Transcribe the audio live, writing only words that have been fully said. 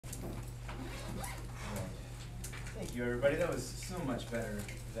Thank you, everybody. That was so much better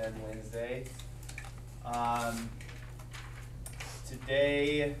than Wednesday.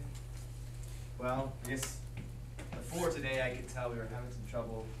 Today, well, I guess before today I could tell we were having some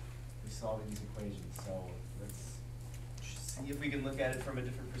trouble with solving these equations. So let's see if we can look at it from a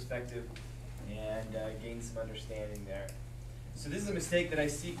different perspective and gain some understanding there. So this is a mistake that I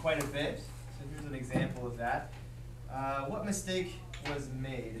see quite a bit. So here's an example of that. What mistake was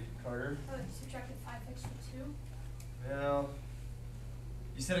made, Carter? Oh, you subtracted 5x from 2. Well,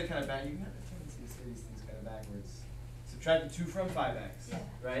 you said it kind of back. You have a tendency to say these things kind of backwards. Subtract 2 from 5x, Yeah.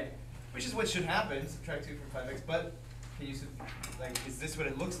 right? Which is what should happen. Subtract 2 from 5x. But can you is this what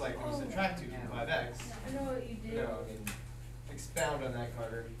it looks like when you subtract 2 from 5x? I know what you did. No, I mean, expound on that,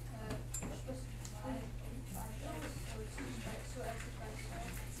 Carter. You're supposed to divide 5x, so x is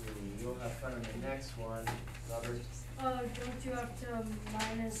 5x. You'll have fun on the next one, Robert. Don't you have to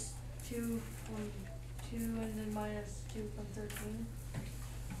minus 2 from 2 and then minus 2 from 13?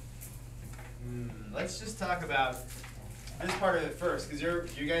 Let's just talk about this part of it first, because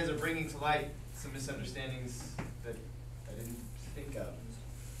you guys are bringing to light some misunderstandings that I didn't think of.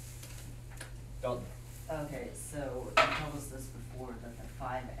 Dalton. Okay, so you told us this before, that the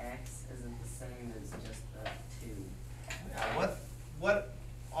 5x isn't the same as just the 2. Now, what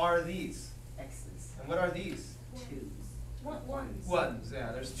are these? X's. And what are these? 2's. Ones. Ones,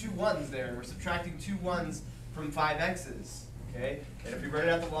 yeah. There's 2 1s there, and we're subtracting 2 1s from 5 x's. Okay? And if we write it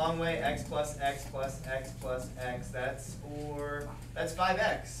out the long way, x plus x plus x plus x, that's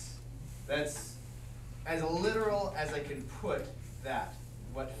 5x. That's as literal as I can put that,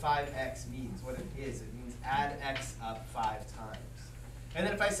 what 5x means, what it is. It means add x up 5 times. And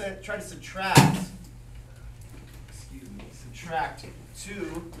then if I try to subtract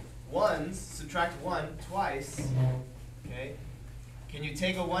 2 1s, subtract 1 twice, okay? Can you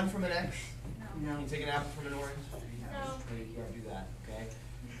take a 1 from an x? No. Can you take an apple from an orange? No. You can't do that, okay?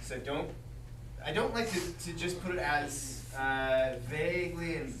 So I don't like to just put it as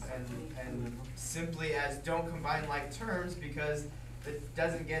vaguely and simply as don't combine like terms, because it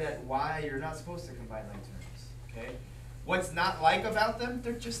doesn't get at why you're not supposed to combine like terms, okay? What's not like about them?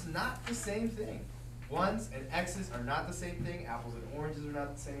 They're just not the same thing. 1s and x's are not the same thing. Apples and oranges are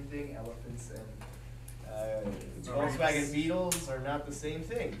not the same thing. Elephants and Volkswagen Beetles are not the same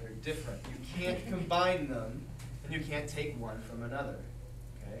thing. They're different. You can't combine them, and you can't take one from another.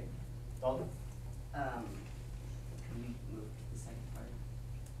 Okay? Dalton? Can you move to the second part?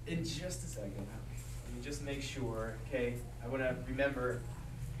 In just a second. Let me just make sure. Okay, I want to remember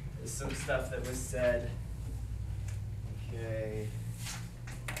some stuff that was said. Okay.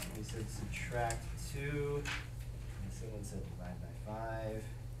 We said subtract 2. And someone said divide by 5.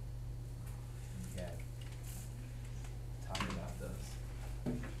 Yeah. Talk about those.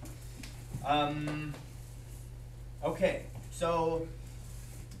 Okay, so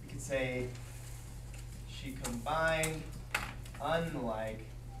we could say she combined unlike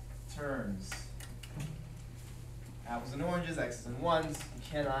terms. Apples and oranges, x's and 1s, you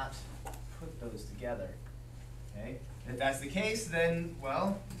cannot put those together. Okay? If that's the case, then,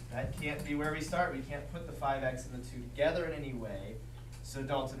 well, that can't be where we start. We can't put the 5x and the 2 together in any way. So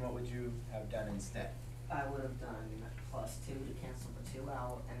Dalton, what would you have done instead? I would have done plus 2 to cancel the 2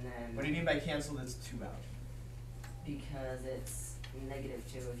 out, and then... What do you mean by cancel this 2 out? Because it's negative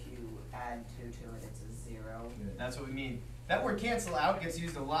 2. If you add 2 to it, it's a 0. Good. That's what we mean. That word cancel out gets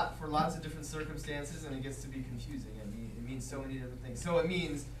used a lot for lots of different circumstances, and it gets to be confusing. It means so many different things. So it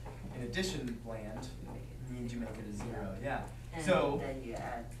means, in addition land, it means you make it a 0. Yeah. And So then you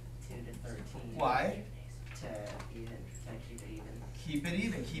add 2 to 13. why? To even, to keep it even. Keep it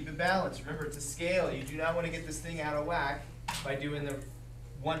even. Keep it balanced. Remember, it's a scale. You do not want to get this thing out of whack by doing the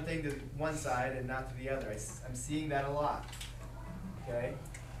one thing to one side and not to the other. I'm seeing that a lot. Okay?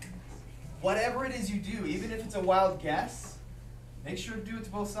 Whatever it is you do, even if it's a wild guess, make sure to do it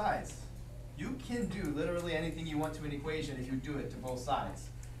to both sides. You can do literally anything you want to an equation if you do it to both sides.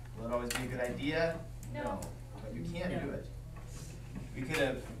 Will it always be a good idea? No. But you can do it. We could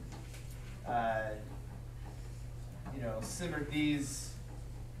have, simmered these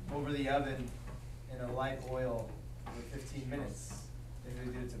over the oven in a light oil for 15 minutes if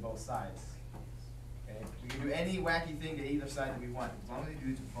we did it to both sides. Okay? We can do any wacky thing to either side that we want, as long as we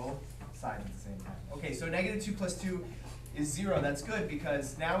do it to both sides at the same time. Okay, so negative 2 plus 2 is 0. That's good,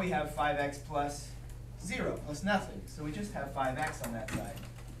 because now we have 5x plus 0, plus nothing. So we just have 5x on that side.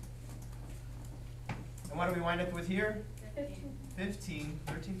 And what do we wind up with here? 15. 15,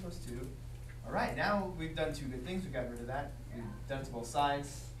 13 plus 2. All right, now we've done 2 good things. We got rid of that. We've done it to both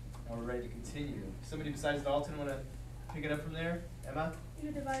sides. Now we're ready to continue. Somebody besides Dalton want to pick it up from there? Emma?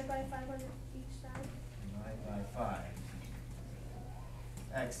 You divide by 5 on each side. Divide by 5.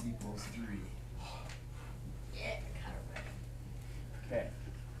 X equals 3. Yeah, I got it right. Okay.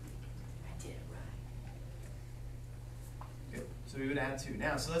 I did it right. Good. So we would add 2.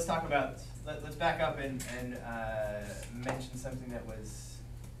 Now, so let's talk about, let's back up and mention something that was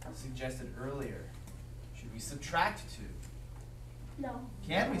suggested earlier. Should we subtract 2? No.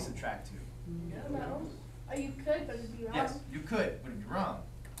 Can we subtract 2? No. Oh, you could, but it'd be wrong. Yes, you could, but it'd be wrong.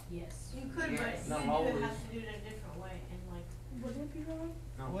 Yes. You could, but Yes. you Not do always. have to do it a different way and like. Would it be wrong?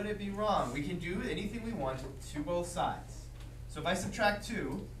 No. Would it be wrong? We can do anything we want to both sides. So if I subtract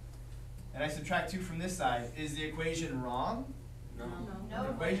 2, and I subtract 2 from this side, is the equation wrong? No. No. The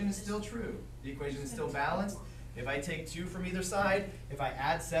equation is still true. The equation is still balanced. If I take 2 from either side, if I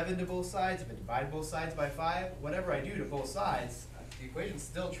add 7 to both sides, if I divide both sides by 5, whatever I do to both sides, the equation's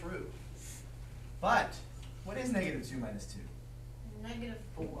still true. But, what is negative 2 minus 2?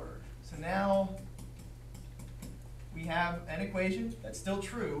 -4. So now, we have an equation that's still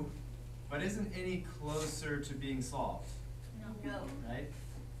true, but isn't any closer to being solved, No. right?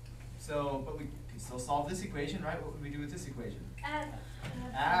 So, but we can still solve this equation, right? What would we do with this equation?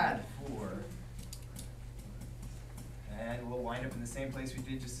 Add 4. And we'll wind up in the same place we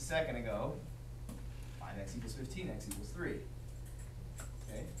did just a second ago. 5x equals 15, x equals 3.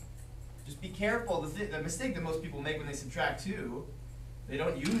 Okay? Just be careful. The mistake that most people make when they subtract 2, they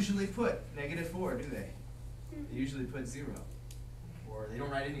don't usually put -4, do they? They usually put 0. Or they don't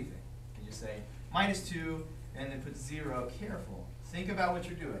write anything. They just say -2 and then put 0. Careful. Think about what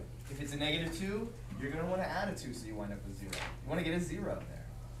you're doing. If it's a -2, you're going to want to add a 2 so you wind up with 0. You want to get a 0 there.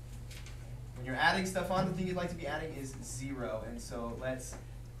 When you're adding stuff on, the thing you'd like to be adding is 0. And so let's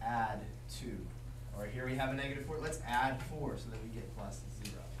add 2. Or here we have a -4. Let's add 4 so that we get plus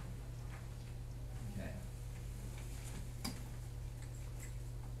 0. Okay.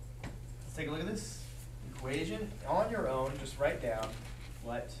 Let's take a look at this equation. On your own, just write down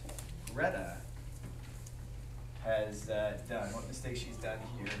what Greta has done, what mistake she's done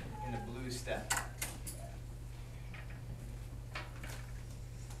here in the blue step.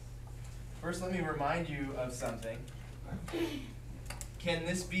 First, let me remind you of something. Can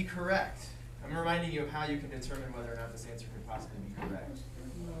this be correct? I'm reminding you of how you can determine whether or not this answer could possibly be correct.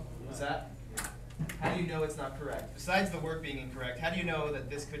 What's that? How do you know it's not correct? Besides the word being incorrect, how do you know that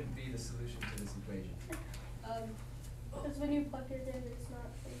this couldn't be the solution to this equation? Because when you plug it in, it's not.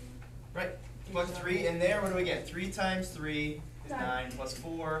 Right. Plug 3 in there. What do we get? 3 times 3 is 9, 9. plus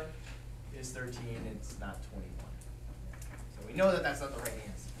 4 is 13. It's not 21. So we know that that's not the right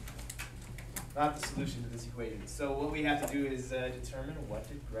answer. Not the solution to this equation. So what we have to do is determine what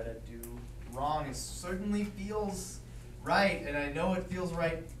did Greta do wrong. It certainly feels right, and I know it feels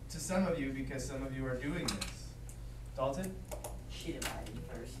right to some of you because some of you are doing this. Dalton? She divided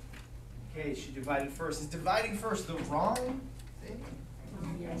first. Okay, she divided first. Is dividing first the wrong thing?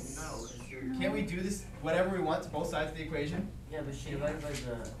 Yes. No, 'cause you're. Can't we do this whatever we want to both sides of the equation? Yeah, but she divided by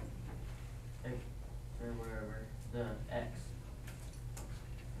the, or whatever, the x.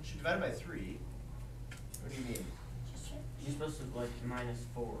 She divided by 3. What do you mean? You're supposed to like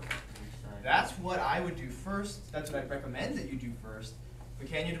 -4 on each side. That's what I would do first. That's what I recommend that you do first. But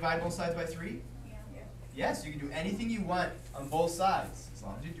can you divide both sides by 3? Yeah. Yes, you can do anything you want on both sides. As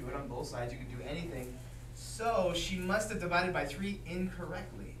long as you do it on both sides, you can do anything. So she must have divided by 3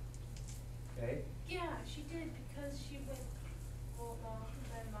 incorrectly. Okay? Yeah, she did because she went. Well, no,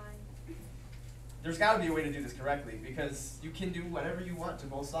 never mind. There's got to be a way to do this correctly because you can do whatever you want to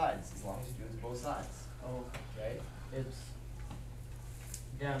both sides as long as you do it to both sides. Oh, Okay? it's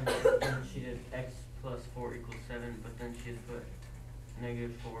down here, and she did x plus 4 equals 7, but then she had put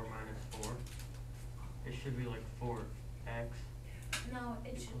 -4 minus 4. It should be like 4x. No,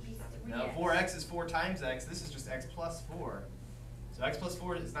 it should be 3x. Now 4x is 4 times x. This is just x plus 4. So x plus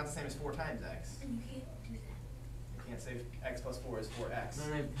 4 is not the same as 4 times x. And you can't do that. You can't say x plus 4 is 4x.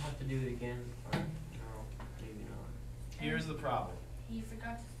 Then I have to do it again, or no, maybe not. Here's the problem. He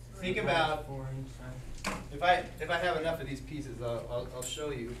forgot to. Think about- -4 on each side. If I have enough of these pieces, I'll show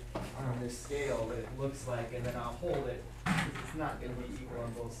you on this scale what it looks like, and then I'll hold it because it's not going to be equal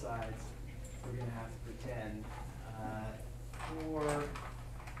on both sides. We're going to have to pretend 4.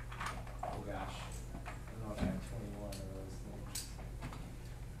 Oh gosh, I don't know if I have 21 of those things.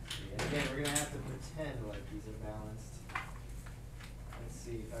 And again, we're going to have to pretend like these are balanced. Let's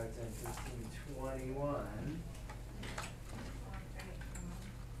see, 5, 10, 15, 21.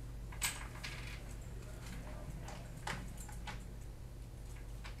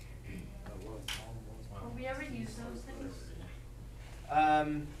 Will we ever use those things?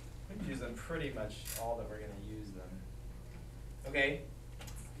 We use them pretty much all that we're going to use them. Okay.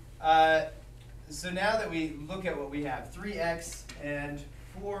 so now that we look at what we have, 3x and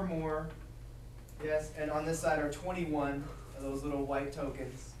 4 more, yes, and on this side are 21 of those little white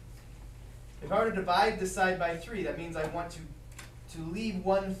tokens. If I were to divide this side by 3, that means I want to leave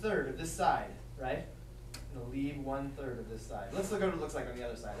 1/3 of this side, right? I'm going to leave 1/3 of this side. Let's look at what it looks like on the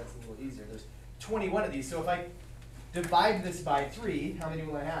other side. That's a little easier. There's 21 of these. So if I divide this by 3, how many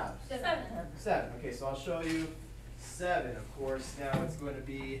will I have? 7. 7. Okay, so I'll show you 7. Of course, now it's going to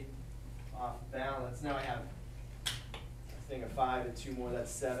be off balance. Now I have a thing of 5 and 2 more.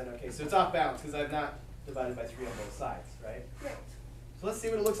 That's 7. Okay, so it's off balance because I've not divided by 3 on both sides, right? Right. So let's see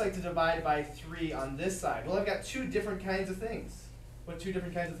what it looks like to divide by 3 on this side. Well, I've got 2 different kinds of things. What 2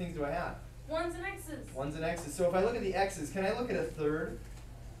 different kinds of things do I have? Ones and X's. 1s and x's. So if I look at the x's, can I look at a third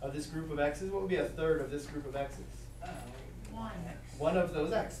of this group of x's? What would be a third of this group of x's? 1. One of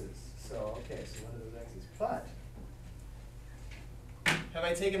those x's. So, okay, so one of those x's. But, have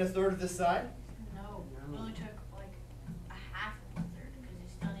I taken a third of this side? No, you only took like a half of 1/3 because you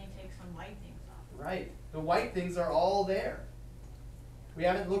still need to take some white things off. Right. The white things are all there. We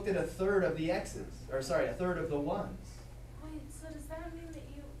haven't looked at a third of the x's, or sorry, a third of the 1s. Wait, so does that mean that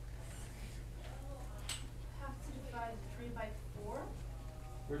you have to divide 3 by 4?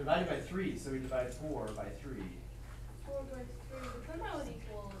 We're divided by 3, so we divide 4 by 3. 4 by 3, but then that would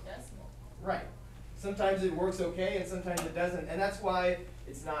equal a decimal. Right. Sometimes it works okay and sometimes it doesn't. And that's why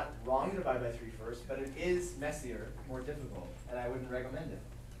it's not wrong to divide by 3 first, but it is messier, more difficult, and I wouldn't recommend it.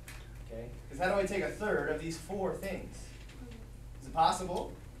 Okay? Because how do I take a third of these 4 things? Is it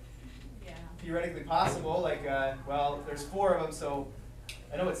possible? Yeah. Theoretically possible, like, well, there's 4 of them, so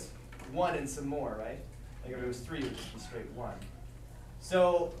I know it's 1 and some more, right? Like if it was 3, it would just be straight 1.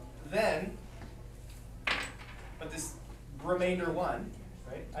 So then, but this remainder 1,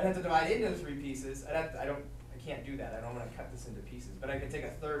 right? I'd have to divide it into 3 pieces. I can't do that. I don't want to cut this into pieces. But I can take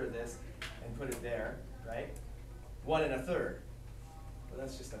a third of this and put it there, right? 1 and a third. Well,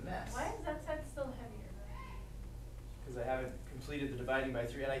 that's just a mess. Why is that side still heavier? Because I haven't completed the dividing by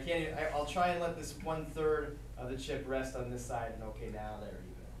 3, and I can't even, I'll try and let this 1/3 of the chip rest on this side, and okay, now they're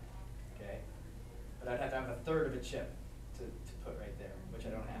even, okay? But I'd have to have a third of a chip to put right there, which I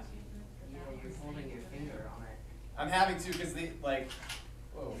don't have. Yeah, you're holding your finger on it. I'm having to, because they, like,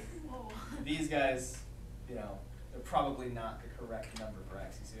 whoa, Whoa. these guys, you know, they're probably not the correct number for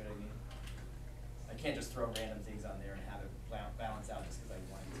x, you see what I mean? I can't just throw random things on there and have it balance out just because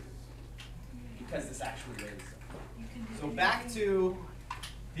I want to, because this actually weighs something. So back to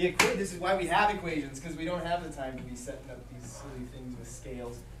the equation. This is why we have equations, because we don't have the time to be setting up these silly things with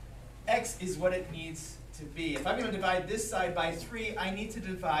scales. X is what it needs to be. If I'm going to divide this side by 3, I need to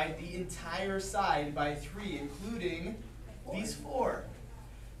divide the entire side by 3, including these 4.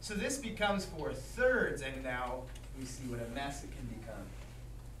 So this becomes 4/3, and now we see what a mess it can become.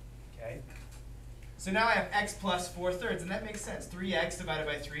 Okay? So now I have x plus 4/3, and that makes sense. 3x divided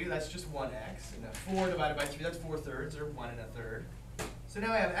by 3, that's just 1x. And 4 divided by 3, that's 4/3, or 1 1/3. So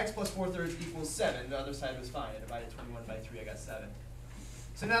now I have x plus 4/3 equals 7. The other side was fine. I divided 21 by 3, I got 7.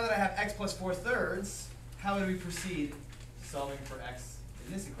 So now that I have x plus 4/3, how would we proceed solving for x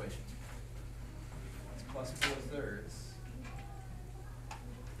in this equation? X plus 4/3.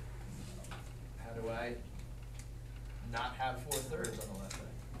 How do I not have 4/3 on the left side?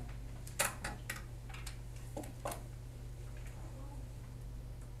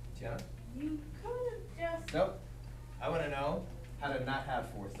 Tiana? You could have just. Nope. I want to know how to not have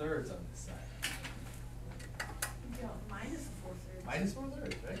 4/3 on this side. Yeah, minus a 4/3. Minus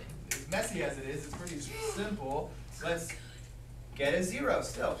 4/3, right? As messy as it is, it's pretty simple. Let's get a 0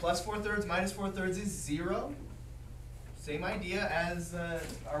 still. Plus 4/3 minus 4/3 is 0. Same idea as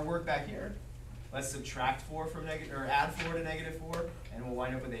our work back here. Let's subtract 4 from negative, or add 4 to -4, and we'll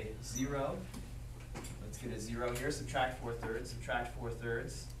wind up with a 0. Let's get a 0 here. Subtract 4/3. Subtract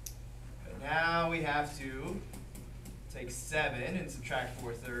 4/3. But now we have to take 7 and subtract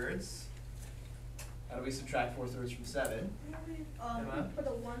 4/3. How do we subtract 4/3 from 7? Emma? Put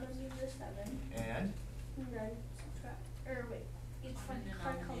a 1 under the 7. And then subtract. Or wait, each one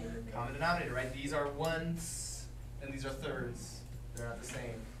Common denominator. common denominator, right? These are 1s and these are thirds. They're not the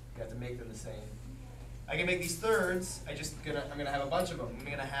same. You have to make them the same. I can make these thirds. I'm gonna have a bunch of them. I'm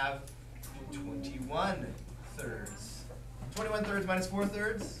gonna have 21 thirds. 21 thirds minus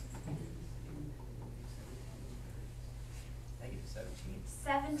 4/3. Negative 17.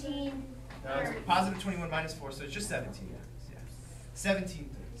 17. No, it's positive 21 minus 4, so it's just 17. Yeah. 17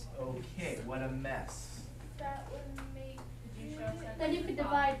 thirds. Okay, what a mess. That would make. Did you show us that Then you there's could a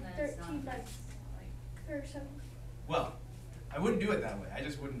problem divide that's 13 not by like- 7. Well, I wouldn't do it that way. I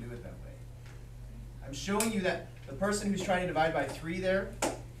just wouldn't do it that way. I'm showing you that the person who's trying to divide by 3 there,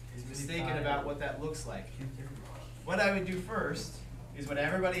 is mistaken about what that looks like. What I would do first is what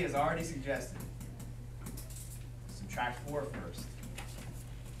everybody has already suggested. Subtract 4 first.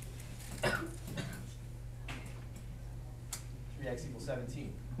 3x equals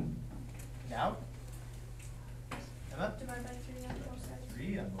 17. Now, Emma? Divide by 3 on both sides.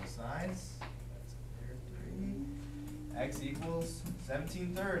 3 on both sides. That's clear, 3. X equals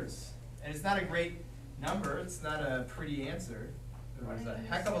 17/3. And it's not a great number, it's not a pretty answer. It was a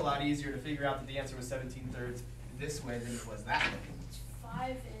heck of a lot easier to figure out that the answer was 17/3 this way than it was that way. It's 5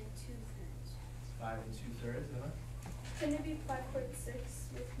 and 2/3. 5 and 2/3, Emma? Can it be 5.6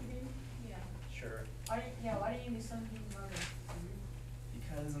 with B? Yeah. Sure. Why do you use something about it?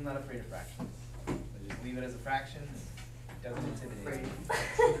 Because I'm not afraid of fractions. I just leave it as a fraction, it doesn't intimidate me.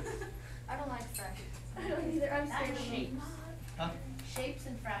 I don't like fractions. I don't either, I'm scared That's of them. shapes. Huh? Shapes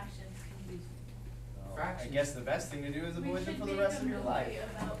and fractions confuse me. Well, I guess the best thing to do is avoid them for the rest of your life.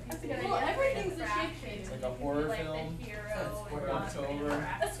 That's a good Well, idea. everything's a shape. It's like a horror film. Or October.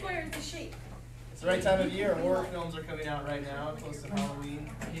 A square is a shape. It's the right time of year, horror films are coming out right now, close to Halloween.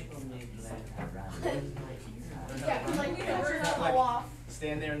 People make land around. Yeah, like you cut your Not toe like- off.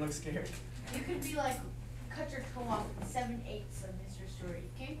 Stand there and look scared. You could be like, cut your toe off in 7/8 of Mr. Story. You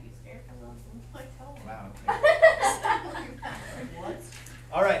can't be scared because I'll lose my toe. Wow. What?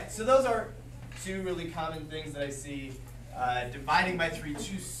 All right, so those are two really common things that I see. Dividing by 3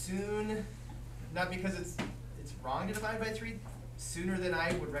 too soon, not because it's wrong to divide by 3 sooner than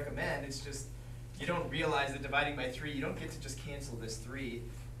I would recommend. It's just you don't realize that dividing by 3, you don't get to just cancel this 3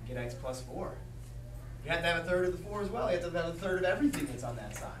 and get x plus 4. You have to have a third of the 4 as well. You have to have a third of everything that's on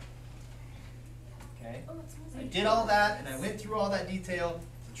that side. Okay? Oh, it smells I like did all that, and I went through all that detail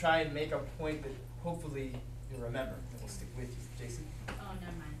to try and make a point that hopefully you'll remember that will stick with you. Jason? Oh,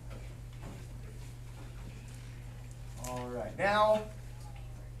 never mind. All right, now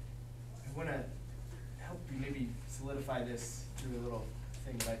I want to help you maybe solidify this through a little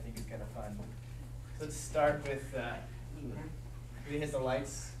thing that I think is kind of fun. So let's start with, can we hit the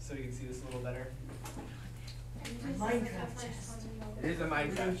lights so we can see this a little better? Minecraft chest. It is a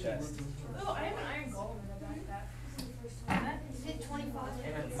Minecraft chest. Oh, I have an iron golem in the backpack. Is it 25?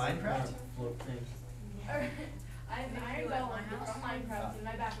 Minecraft? Float thing. I have an iron golem from Minecraft in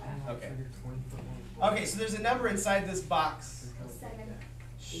my backpack. Okay. Okay, so there's a number inside this box. 7.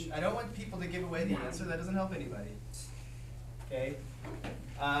 Shh, I don't want people to give away the answer. That doesn't help anybody. Okay.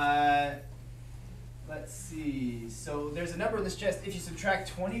 Let's see. So there's a number in this chest. If you subtract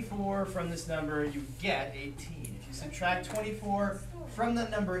 24 from this number, you get 18. If you subtract 24 from the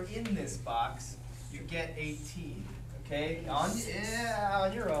number in this box, you get 18. Okay? On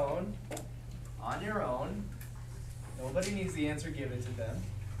your own. On your own. Nobody needs the answer given to them.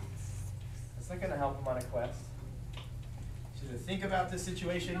 That's not going to help them on a quest. So to think about this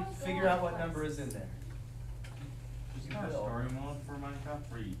situation, figure out what number is in there. Is there a story mode for Minecraft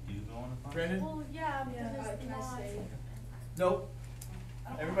where you do go on a quest? Brendan? Well, yeah, because it's can I not. say? Nope.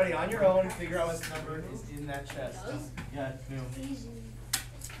 Everybody on your own, figure out what number is in that chest. Yeah, it's new. Easy.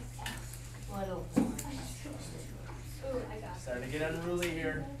 Well, I don't. Ooh, I got it. Starting to get unruly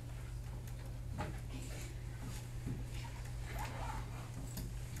here.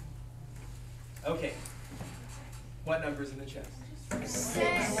 Okay. What number's in the chest?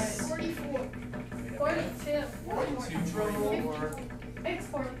 44. 42. 42, 44, It's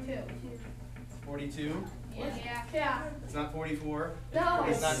 42. 42. Yeah. Yeah. It's not 44. No,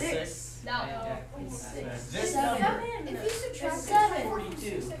 It's not 6. 6. No. It's 6. This Seven. number. If you subtract 7.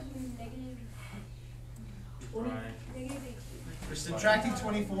 42. Right. Negative 18. We're subtracting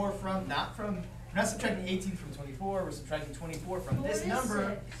 24 from, we're not subtracting 18 from 24, we're subtracting 24 from But this what is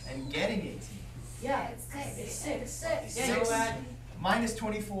number 6? and getting 18. Yeah, It's it's 6. 6. Yeah, you 6 add minus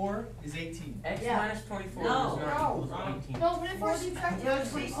 24 is 18. x Yeah. minus 24 No. does not No. equals 18. No, but if we're subtracting It would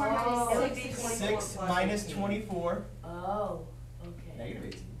be 24 it would minus be 6. 24 6 plus minus 18. 24, Oh, okay. negative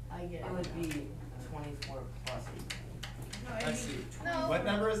 18. I get it. It would be 24 plus 18. Let's see. No. What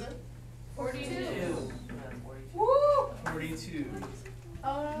number is it? 42. 42. Woo! 42.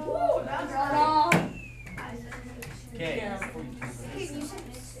 Oh no. Woo, that's wrong. Okay. Yeah, 42. Hey, you said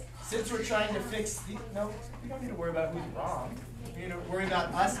 6. Since we're trying to fix the, no, we don't need to worry about who's wrong. We need to worry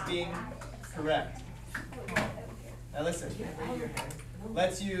about us being correct. Now listen,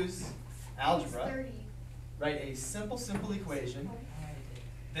 let's use algebra, 30. write a simple equation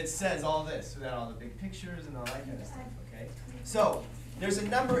that says all this without all the big pictures and all that kind of stuff, okay? So, there's a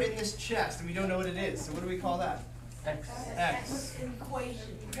number in this chest and we don't know what it is, so what do we call that? X. X.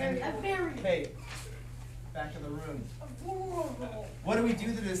 Equation. And- A variable. Hey, back of the room. What do we do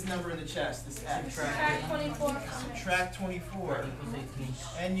to this number in the chest, this x? Subtract 24. Subtract 24. Equals 18.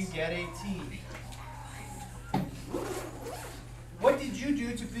 And you get 18. What did you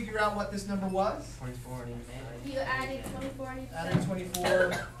do to figure out what this number was? 24 and You added 24 on each Added side.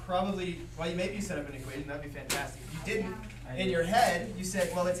 24, probably, well, maybe you set up an equation, that'd be fantastic. If you didn't, in your head, you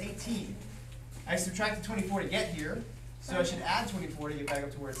said, well, it's 18. I subtracted 24 to get here, so I should add 24 to get back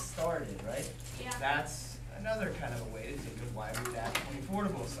up to where it started, right? Yeah. That's another kind of a way to think of why we would add 24 to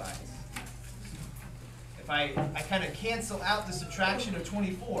both sides. If I kind of cancel out the subtraction of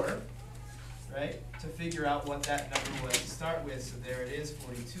 24, right, to figure out what that number was to start with, so there it is,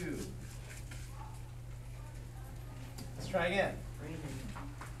 42. Let's try again.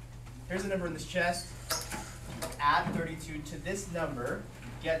 Here's the number in this chest. Add 32 to this number, you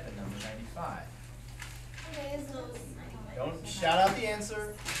get the number 95. Okay, so Don't shout out the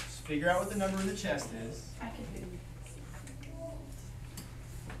answer, just figure out what the number in the chest is. I can do.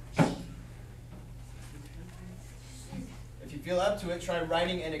 If you feel up to it, try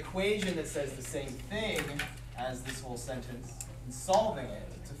writing an equation that says the same thing as this whole sentence and solving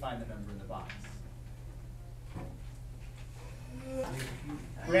it to find the number in the box.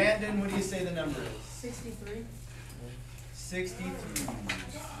 Brandon, what do you say the number is? 63. 63. You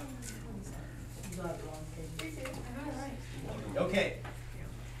got it wrong, Katie. Okay,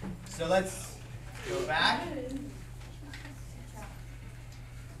 so let's go back.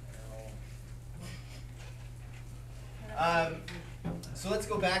 So let's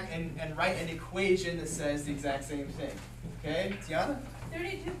go back and write an equation that says the exact same thing. Okay, Tiana?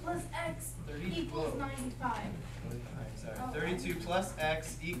 32 plus x 30 equals whoa. 95. Sorry. 32 plus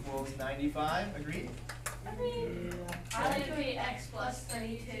x equals 95. Agreed? Agreed. Yeah. I like to be x plus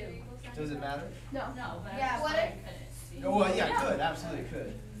 32. Does it matter? No. No, but Yeah, I what just if- couldn't see. Oh, well, yeah, could. Absolutely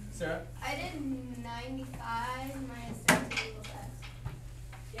could. Sarah? I did 95 minus 32 equals x.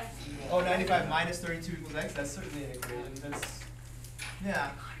 Yes. Oh, 95 minus 32 equals x? That's certainly an equation. That's,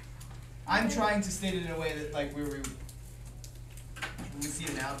 yeah. I'm trying to state it in a way that, like, where we see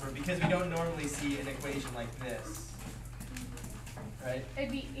it in algebra, because we don't normally see an equation like this. Right?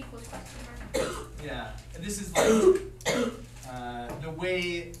 It'd be equals question mark. Yeah. And this is like the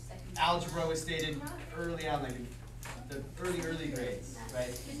way algebra was stated early on, like the early grades,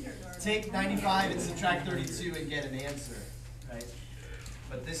 right? Take 95 and subtract 32 and get an answer, right?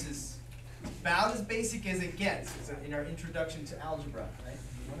 But this is about as basic as it gets. It's in our introduction to algebra, right?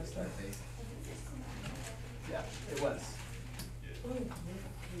 You want to start basic. Yeah, it was.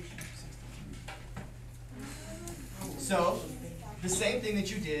 So, the same thing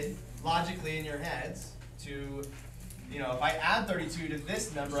that you did logically in your heads to, you know, if I add 32 to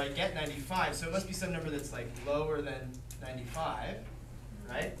this number, I get 95. So it must be some number that's like lower than 95,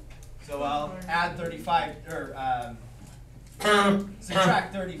 right? So I'll add 35, or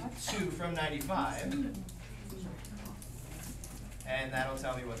subtract 32 from 95, and that'll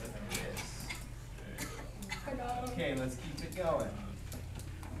tell me what the number is. Okay, let's keep it going.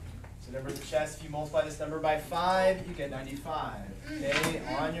 So number of the chest, if you multiply this number by 5, you get 95. Okay,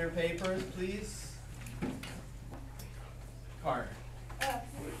 on your papers, please. Carter. 5x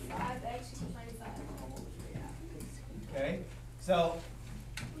equals 95. Okay, so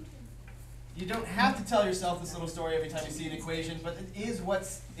you don't have to tell yourself this little story every time you see an equation, but it is what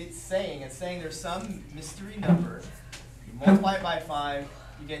it's saying. It's saying there's some mystery number. You multiply it by 5,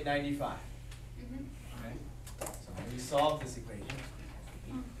 you get 95. Okay, so how do you solve this equation?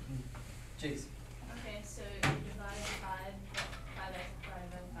 Jason. Okay, so you divide 5x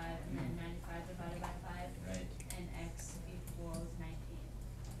divided by 5, and then 95 divided by 5. Right. And x equals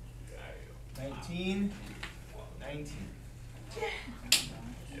 19. 19. 19.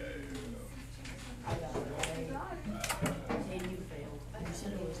 I got it right. Katie, you failed. You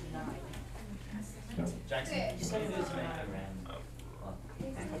said it was 9. Jackson. You said it was 9.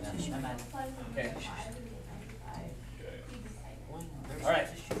 I'm at Okay. All right.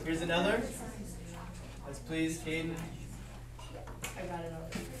 Here's another. Let's please, Caden. I got it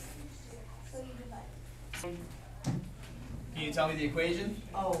already. So you divide. Can you tell me the equation?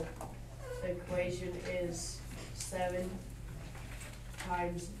 Oh, the equation is 7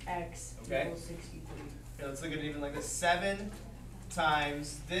 times x Okay. equals 63. Okay, let's look at it even like this. 7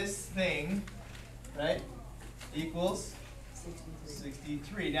 times this thing, right, equals 63.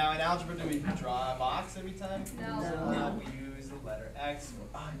 63. Now in algebra, do we draw a box every time? No. No, we use the letter X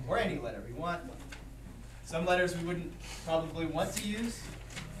or any letter we want. Some letters we wouldn't probably want to use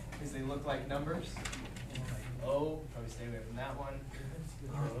because they look like numbers. O, probably stay away from that one.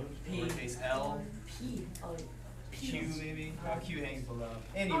 P. Lowercase L. P. Oh, P Q maybe? Oh, Q hangs below.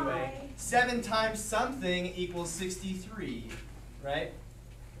 Anyway, 7 times something equals 63, right?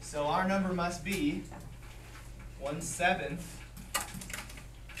 So our number must be 1/7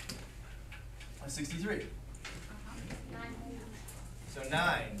 of 63. So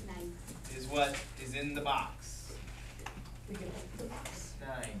 9 is what is in the box. We get the box.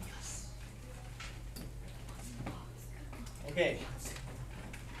 9. Okay.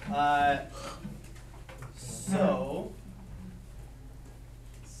 So,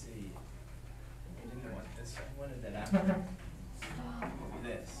 let's see. I didn't want this. I wanted that after.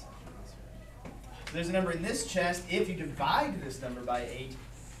 This. So there's a number in this chest. If you divide this number by 8,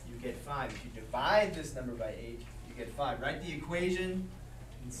 you get 5. If you divide this number by 8, you get 5. Write the equation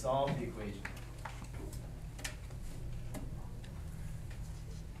and solve the equation.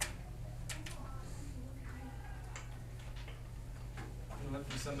 I'm going to look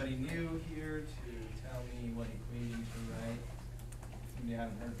for somebody new here to tell me what equation to write. Somebody I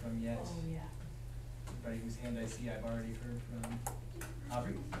haven't heard from yet. Oh, yeah. Everybody whose hand I see I've already heard from.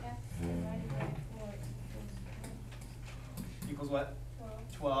 Aubrey? Equals what?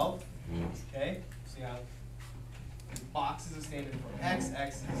 12. Okay. See how box is a stand-in for x.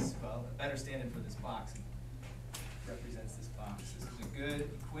 X is, well, a better stand-in for this box. It represents this box. This is a good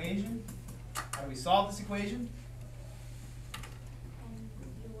equation. How do we solve this equation?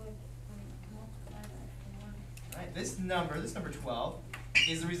 Right, this number 12,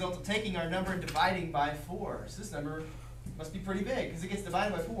 is the result of taking our number and dividing by 4. So this number must be pretty big, because it gets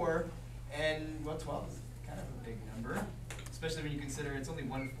divided by 4, and, well, 12 is kind of a big number, especially when you consider it's only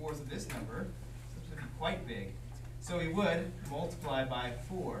 1/4 of this number, so it's going to be quite big. So we would multiply by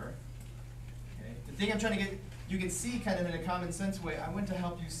 4. Okay. The thing I'm trying to get, you can see kind of in a common sense way, I want to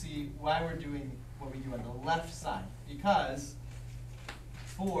help you see why we're doing what we do on the left side, because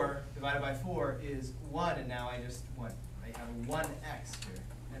 4 divided by 4 is 1, and now I have a 1x here.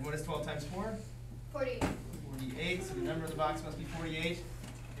 And what is 12 times 4? 48. 48, so the number of the box must be 48.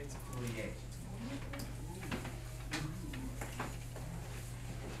 It's 48.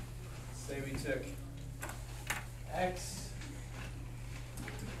 Say we took x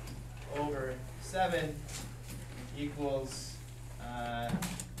over 7 equals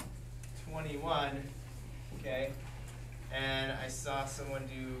 21, okay? And I saw someone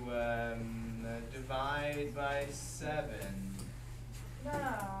do divide by 7.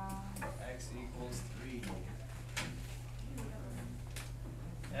 X equals 3.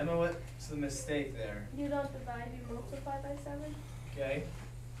 Emma, what's the mistake there? You don't divide, you multiply by 7? Okay?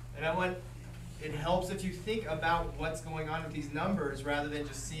 And it helps if you think about what's going on with these numbers rather than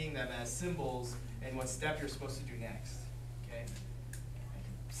just seeing them as symbols and what step you're supposed to do next. Okay?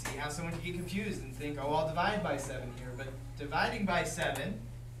 See how someone can get confused and think, oh, I'll divide by 7 here. But dividing by 7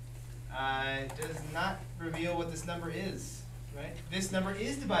 does not reveal what this number is. Right? This number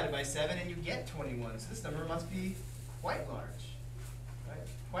is divided by 7 and you get 21. So this number must be quite large. Right?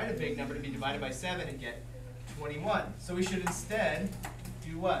 Quite a big number to be divided by 7 and get 21. So we should instead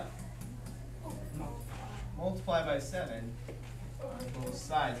do what? Multiply by 7 on both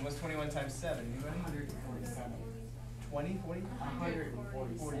sides. And what's 21 times 7? Anybody? 147. 20? 40?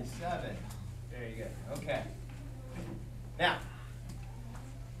 147. There you go. Okay. Now,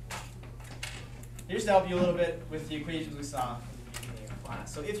 here's to help you a little bit with the equations we saw at the beginning of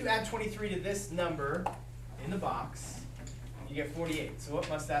class. So if you add 23 to this number in the box, you get 48. So what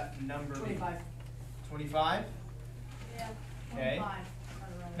must that number be? 25. 25? Yeah. Okay. 25.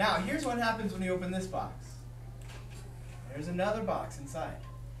 Now, here's what happens when you open this box. There's another box inside.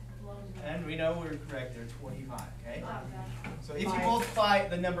 And we know we're correct there, 25, okay? So if you multiply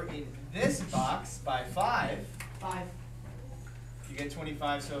the number in this box by 5, 5. you get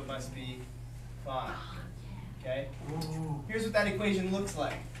 25, so it must be 5, okay? Here's what that equation looks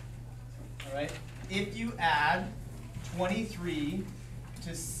like, all right? If you add 23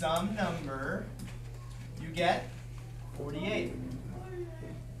 to some number, you get 48.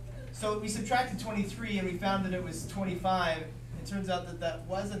 So we subtracted 23 and we found that it was 25. It turns out that that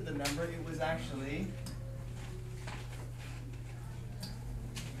wasn't the number, it was actually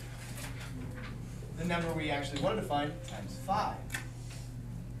the number we actually wanted to find times 5.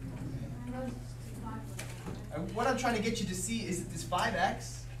 What I'm trying to get you to see is that this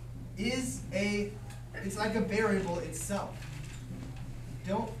 5x is it's like a variable itself.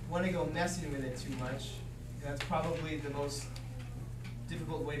 Don't want to go messing with it too much. That's probably the most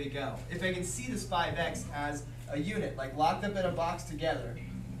difficult way to go. If I can see this 5x as a unit, like locked up in a box together,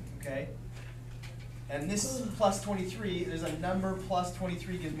 okay? And this plus 23, there's a number plus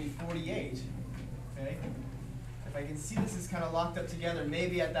 23 gives me 48, okay? I if I can see this is kind of locked up together,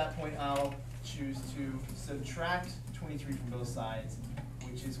 maybe at that point I'll choose to subtract 23 from both sides,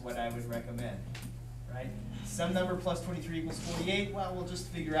 which is what I would recommend, right? Some number plus 23 equals 48, well, we'll just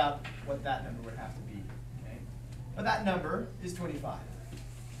figure out what that number would have to be, okay? But that number is 25.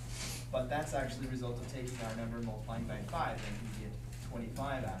 But that's actually the result of taking our number and multiplying by 5, and we get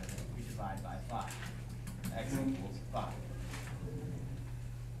 25 out of it. We divide by 5. X equals 5.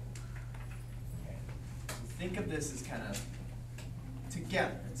 Okay. So think of this as kind of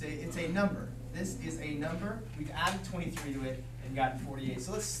together. It's a number. This is a number. We've added 23 to it and gotten 48.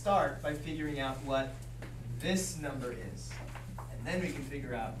 So let's start by figuring out what this number is. And then we can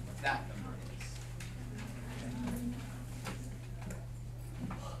figure out what that number is.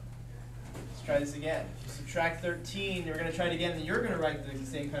 Okay. Let's try this again. If you subtract 13, we're going to try it again, and you're going to write the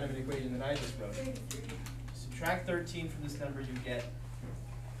same kind of an equation that I just wrote. Subtract 13 from this number, you get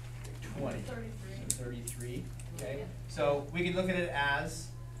 20. 33. So 33. Okay. So we can look at it as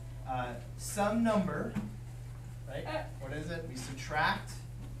some number, right? What is it? We subtract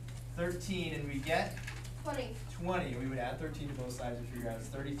 13 and we get 20. We would add 13 to both sides and figure out it's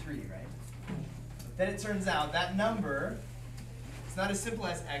 33, right? But then it turns out that number, it's not as simple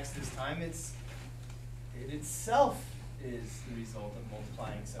as x this time. It itself is the result of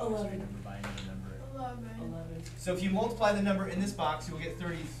multiplying some extreme 11. number by another number. 11. So if you multiply the number in this box, you'll get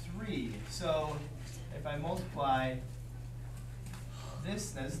 33. So if I multiply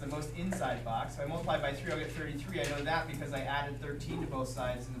this, now this is the most inside box. If I multiply by 3, I'll get 33. I know that because I added 13 to both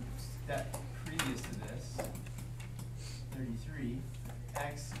sides in the step previous to this. 33.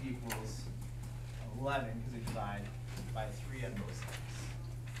 X equals 11 because we divide by 3 on both sides.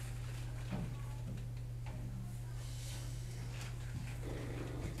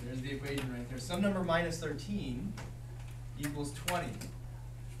 There's the equation right there. Some number minus 13 equals 20. Okay?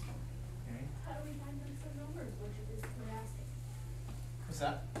 How do we find them some numbers? What you're basically asking? What's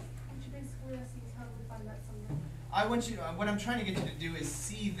that? What you're basically asking is how do we find that some number? I want you. What I'm trying to get you to do is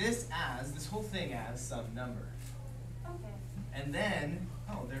see this whole thing as some number, Okay. and then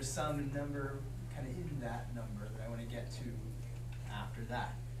there's some number kind of in that number that I want to get to after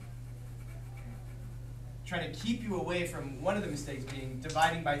that. Okay. Trying to keep you away from one of the mistakes being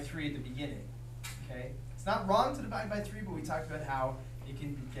dividing by 3 at the beginning. Okay, it's not wrong to divide by 3, but we talked about how it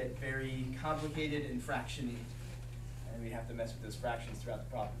can get very complicated and fractiony, and we have to mess with those fractions throughout the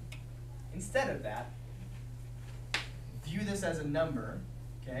problem. Instead of that, view this as a number,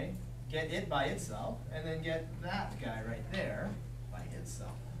 okay? Get it by itself, and then get that guy right there by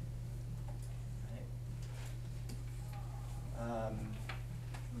itself. Right?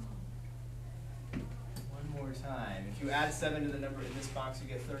 One more time. If you add 7 to the number in this box, you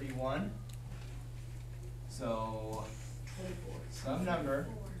get 31. So 24. some number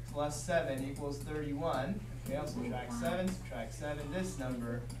plus 7 equals 31. Okay, I'll subtract 7, subtract 7. This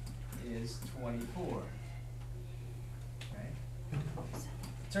number is 24.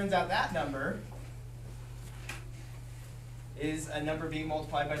 Turns out that number is a number being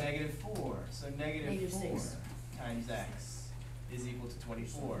multiplied by -4. So negative 4 6. times x is equal to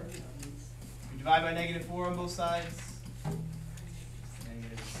 24. We divide by -4 on both sides.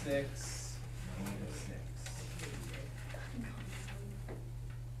 -6